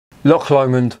Loch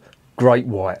Lomond Great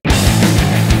White.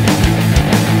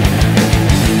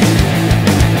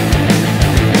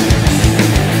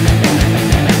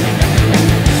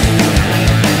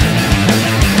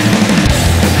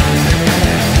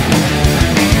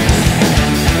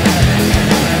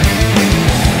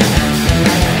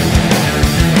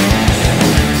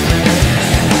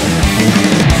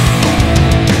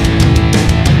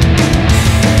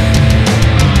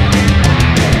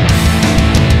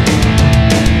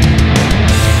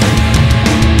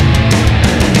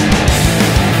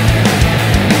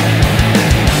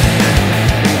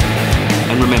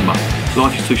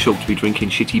 Life is too short to be drinking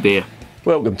shitty beer.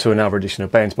 Welcome to another edition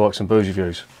of Bands, Bikes and Booze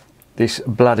Reviews. This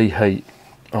bloody heat,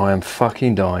 I am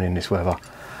fucking dying in this weather.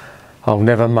 I'll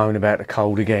never moan about the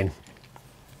cold again.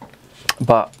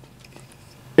 But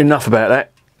enough about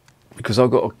that, because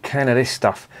I've got a can of this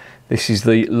stuff. This is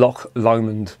the Loch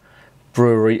Lomond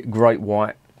Brewery Great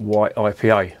White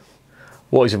IPA.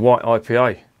 What is a white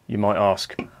IPA, you might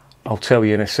ask? I'll tell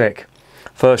you in a sec.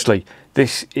 Firstly,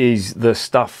 this is the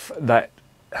stuff that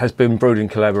has been brewed in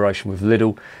collaboration with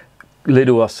Lidl.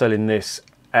 Lidl are selling this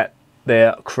at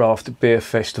their craft beer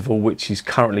festival, which is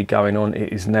currently going on.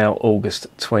 It is now August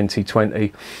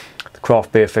 2020. The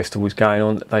craft beer festival is going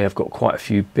on. They have got quite a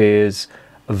few beers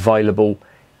available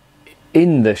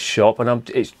in the shop, and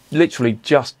it's literally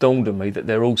just dawned on me that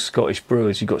they're all Scottish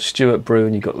brewers. You've got Stewart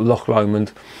Brewing, you've got Loch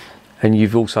Lomond, and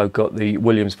you've also got the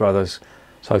Williams brothers.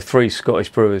 So 3 Scottish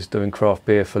brewers doing craft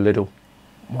beer for Lidl.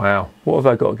 Wow, what have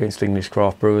they got against English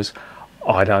craft brewers?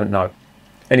 I don't know.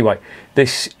 Anyway,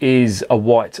 this is a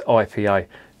white IPA.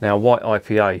 Now, white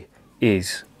IPA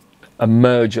is a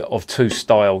merger of 2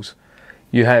 styles.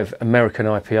 You have American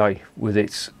IPA with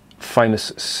its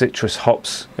famous citrus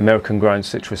hops, American grown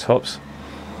citrus hops.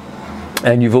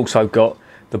 And you've also got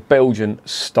the Belgian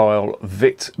style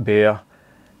Wit beer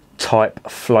type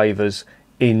flavours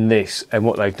in this. And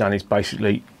what they've done is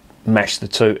basically mash the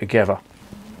 2 together.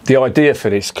 The idea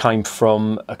for this came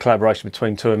from a collaboration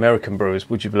between 2 American brewers,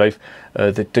 would you believe?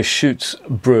 The Deschutes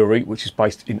Brewery, which is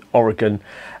based in Oregon,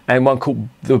 and one called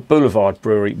the Boulevard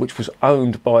Brewery, which was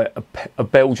owned by a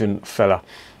Belgian fella.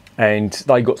 And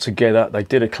they got together, they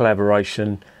did a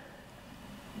collaboration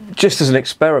just as an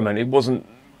experiment. It wasn't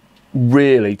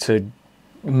really to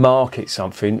market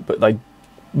something, but they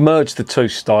merged the 2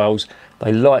 styles.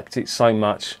 They liked it so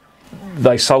much,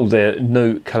 they sold their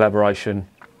new collaboration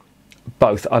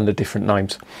both under different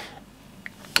names.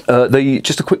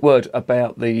 Just a quick word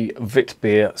about the Wit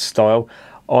beer style.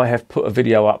 I have put a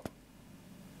video up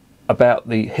about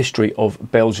the history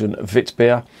of Belgian Wit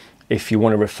beer. If you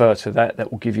want to refer to that,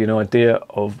 that will give you an idea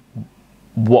of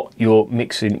what you're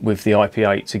mixing with the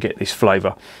IPA to get this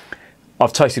flavour.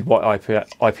 I've tasted white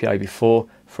IPA before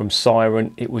from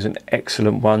Siren. It was an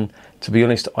excellent one. To be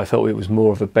honest, I thought it was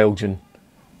more of a Belgian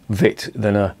Wit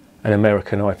than an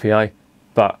American IPA,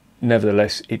 but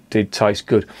nevertheless, it did taste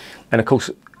good. And of course,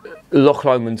 Loch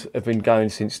Lomond have been going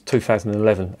since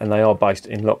 2011, and they are based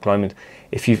in Loch Lomond.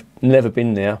 If you've never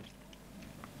been there,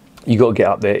 you've got to get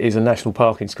up there. It is a national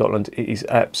park in Scotland. It is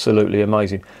absolutely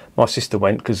amazing. My sister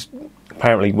went because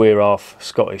apparently we're half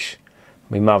Scottish.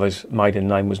 My mother's maiden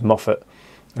name was Moffat,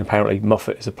 and apparently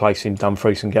Moffat is a place in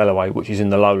Dumfries and Galloway, which is in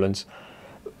the Lowlands.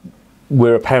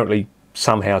 We're apparently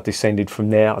somehow descended from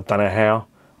there. I don't know how.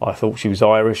 I thought she was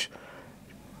Irish,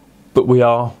 but we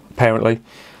are, apparently.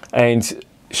 And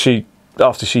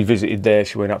after she visited there,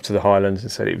 she went up to the Highlands and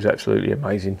said it was absolutely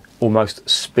amazing, almost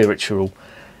spiritual.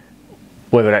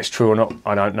 Whether that's true or not,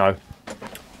 I don't know.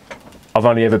 I've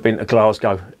only ever been to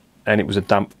Glasgow, and it was a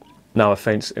dump. No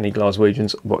offence, any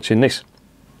Glaswegians watching this.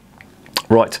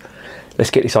 Right, let's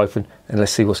get this open and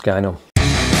let's see what's going on.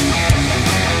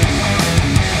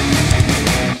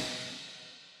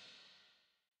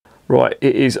 Right,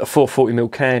 it is a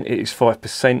 440ml can. It is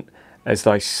 5%. As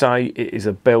they say, it is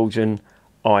a Belgian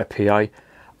IPA.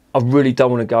 I really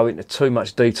don't want to go into too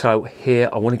much detail here.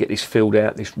 I want to get this filled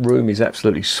out. This room is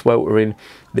absolutely sweltering.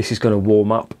 This is going to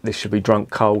warm up. This should be drunk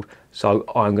cold. So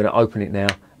I'm going to open it now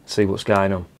and see what's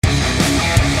going on.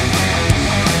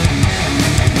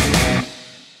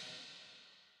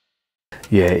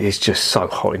 Yeah, it's just so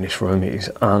hot in this room. It is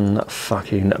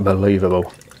unfucking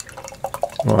believable.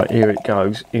 Right, here it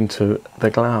goes into the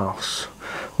glass.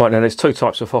 Right, now there's 2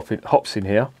 types of hops in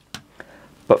here,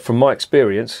 but from my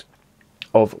experience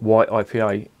of white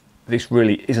IPA, this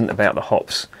really isn't about the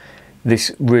hops.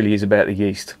 This really is about the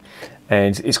yeast,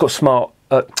 and it's got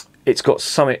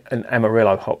Summit and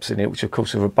Amarillo hops in it, which of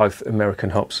course are both American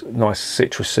hops. Nice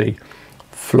citrusy,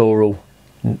 floral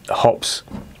hops.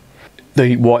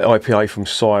 The white IPA from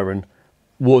Siren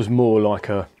was more like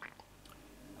a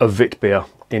Wit beer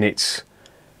in its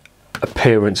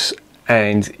appearance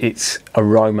and its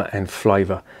aroma and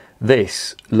flavour.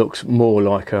 This looks more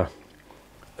like a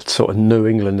sort of New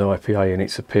England IPA in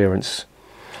its appearance.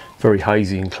 Very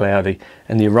hazy and cloudy,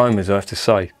 and the aromas, I have to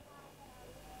say,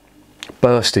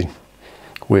 bursting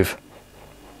with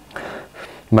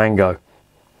mango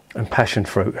and passion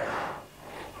fruit.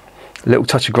 A little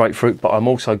touch of grapefruit, but I'm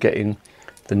also getting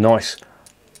the nice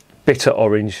bitter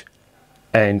orange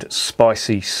and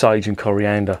spicy sage and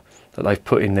coriander that they've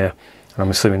put in there, and I'm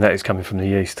assuming that is coming from the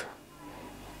yeast.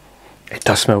 It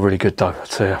does smell really good though, I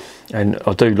tell you, and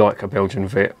I do like a Belgian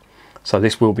Wit, so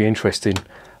this will be interesting.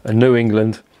 A New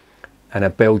England and a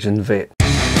Belgian Wit.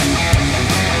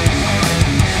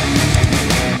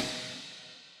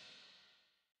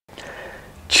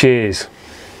 Cheers.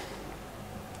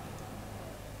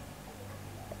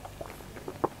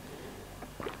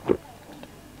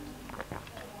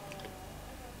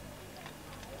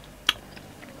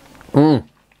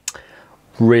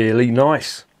 Really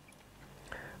nice.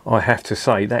 I have to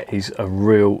say, that is a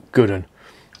real good one.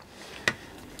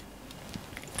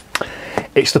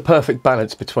 It's the perfect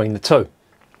balance between the two.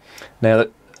 Now,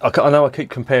 I know I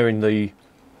keep comparing the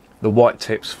white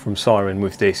tips from Siren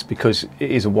with this because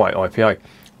it is a white IPA.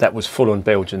 That was full on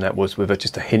Belgian, that was with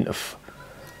just a hint of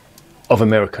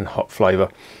American hop flavour.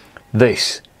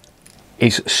 This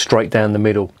is straight down the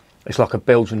middle. It's like a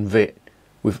Belgian Wit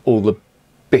with all the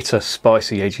bitter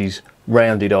spicy edges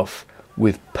rounded off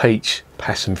with peach,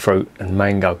 passion fruit and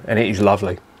mango, and it is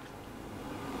lovely.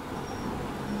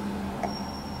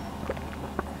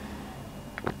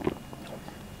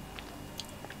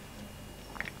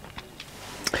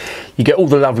 You get all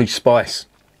the lovely spice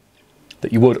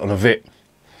that you would on a Wit,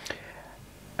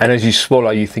 and as you swallow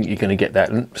you think you're going to get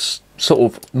that sort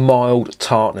of mild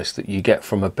tartness that you get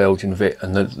from a Belgian Wit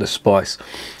and the spice,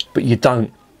 but you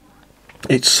don't.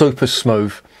 It's super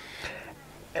smooth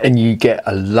and you get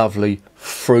a lovely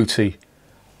fruity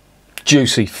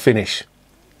juicy finish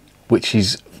which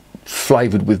is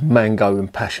flavoured with mango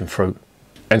and passion fruit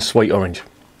and sweet orange.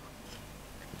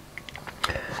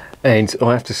 And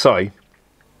I have to say,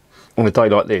 on a day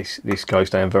like this, this goes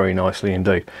down very nicely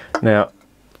indeed. Now,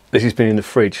 this has been in the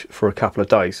fridge for a couple of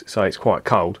days, so it's quite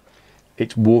cold.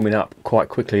 It's warming up quite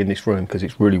quickly in this room because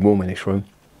it's really warm in this room.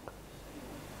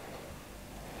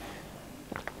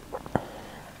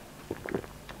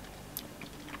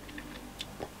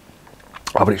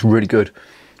 Oh, but it's really good.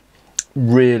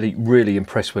 Really, really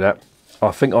impressed with that.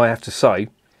 I think I have to say,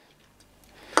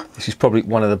 this is probably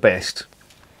one of the best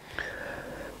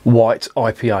white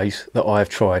IPAs that I have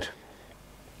tried.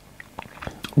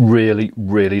 Really,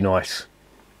 really nice.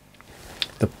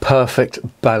 The perfect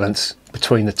balance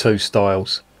between the two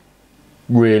styles.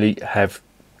 Really have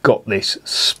got this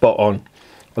spot on.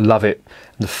 I love it.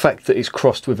 And the fact that it's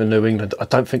crossed with a New England, I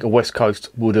don't think a West Coast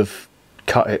would have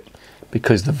cut it,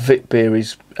 because the Wit beer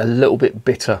is a little bit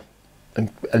bitter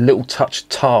and a little touch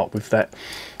tart with that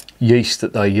yeast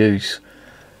that they use.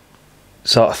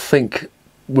 So I think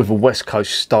with a West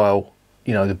Coast style,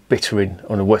 you know, the bittering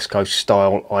on a West Coast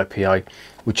style IPA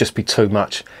would just be too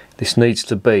much. This needs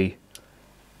to be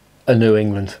a New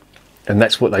England, and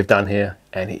that's what they've done here,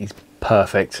 and it is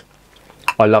perfect.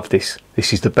 I love this.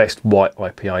 This is the best white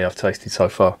IPA I've tasted so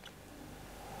far.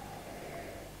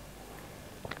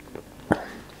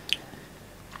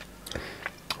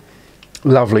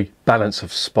 Lovely balance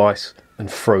of spice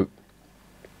and fruit.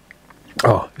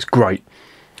 Oh, it's great.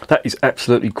 That is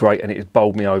absolutely great, and it has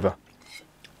bowled me over.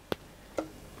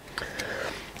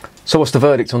 So what's the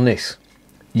verdict on this?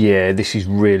 Yeah, this is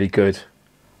really good.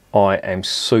 I am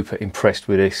super impressed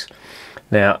with this.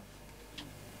 Now,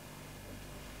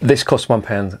 this cost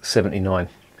 £1.79,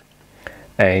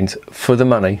 and for the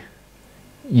money,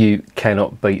 you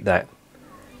cannot beat that.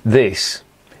 This,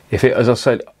 if it, as I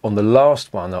said on the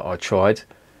last one that I tried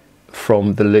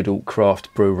from the Lidl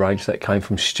craft brew range that came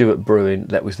from Stewart Brewing,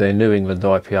 that was their New England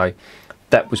IPA,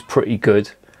 that was pretty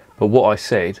good. But what I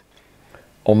said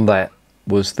on that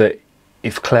was that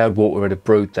if Cloudwater had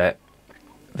brewed that,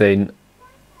 then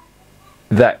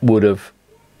that would have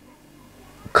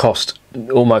cost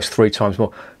almost 3 times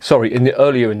more. Sorry,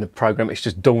 earlier in the programme, it's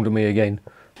just dawned on me again.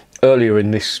 Earlier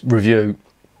in this review,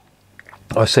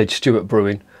 I said Stewart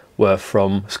Brewing were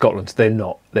from Scotland. They're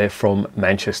not. They're from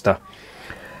Manchester.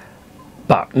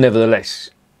 But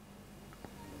nevertheless,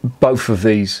 both of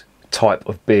these type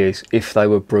of beers, if they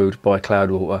were brewed by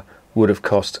Cloudwater, would have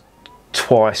cost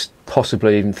twice,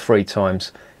 possibly even 3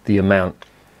 times the amount.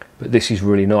 But this is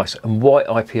really nice, and white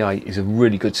IPA is a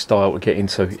really good style to get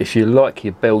into. If you like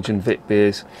your Belgian Wit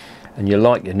beers and you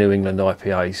like your New England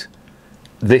IPAs,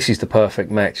 this is the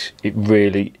perfect match. It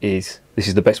really is. This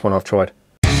is the best one I've tried.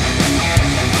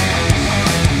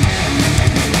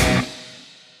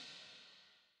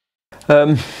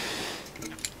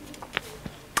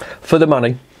 For the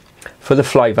money, for the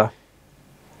flavour,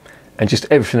 and just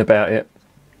everything about it,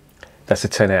 that's a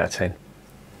 10 out of 10.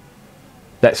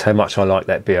 That's how much I like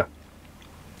that beer,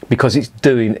 because it's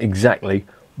doing exactly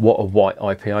what a white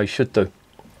IPA should do.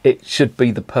 It should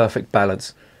be the perfect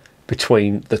balance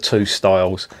between the two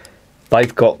styles.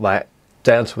 They've got that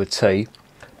down to a T,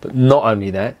 but not only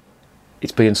that,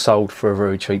 it's being sold for a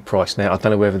very cheap price. Now, I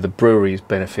don't know whether the brewery is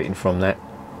benefiting from that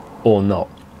or not,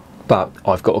 but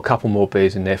I've got a couple more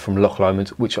beers in there from Loch Lomond,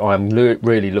 which I'm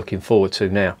really looking forward to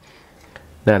now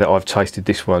that I've tasted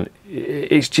this one.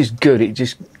 It's just good. It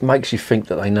just makes you think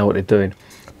that they know what they're doing.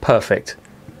 Perfect.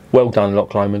 Well done,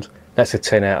 Loch Lomond. That's a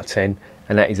 10 out of 10,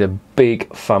 and that is a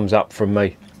big thumbs up from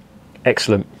me.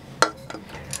 Excellent.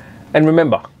 And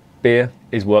remember, beer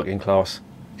is working class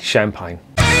champagne.